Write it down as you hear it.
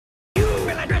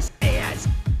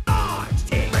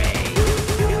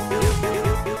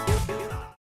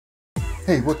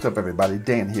Hey, what's up everybody?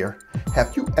 Dan here.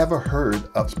 Have you ever heard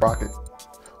of Sprocket?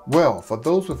 Well, for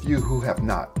those of you who have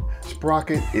not,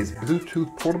 Sprocket is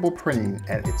Bluetooth portable printing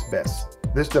at its best.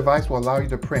 This device will allow you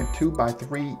to print 2 by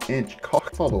 3 inch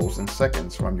photos in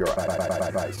seconds from your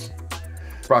device.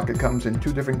 Sprocket comes in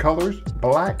 2 different colors,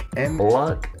 black and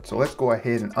black. So let's go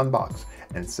ahead and unbox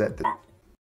and set the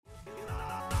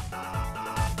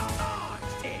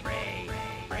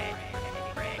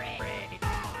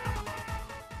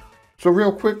So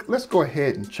real quick, let's go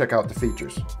ahead and check out the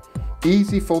features.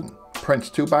 Easy fold,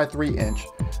 prints 2 by 3 inch,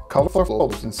 colorful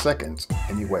photos in seconds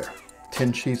anywhere.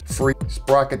 10 sheets free.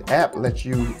 Sprocket app lets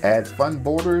you add fun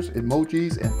borders,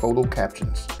 emojis, and photo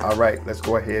captions. All right, let's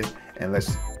go ahead and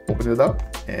let's open it up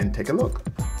and take a look.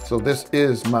 So this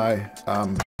is my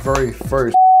very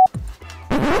first,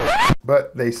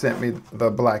 but they sent me the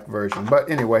black version.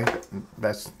 But anyway,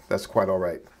 that's quite all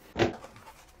right.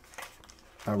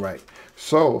 All right,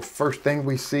 so first thing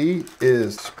we see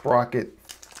is Sprocket.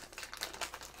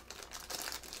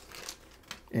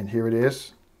 And here it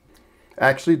is.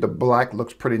 Actually, the black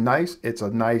looks pretty nice. It's a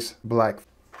nice black.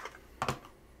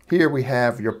 Here we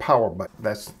have your power button.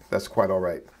 That's quite all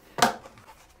right.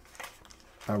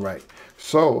 All right,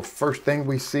 so first thing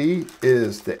we see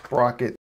is the Sprocket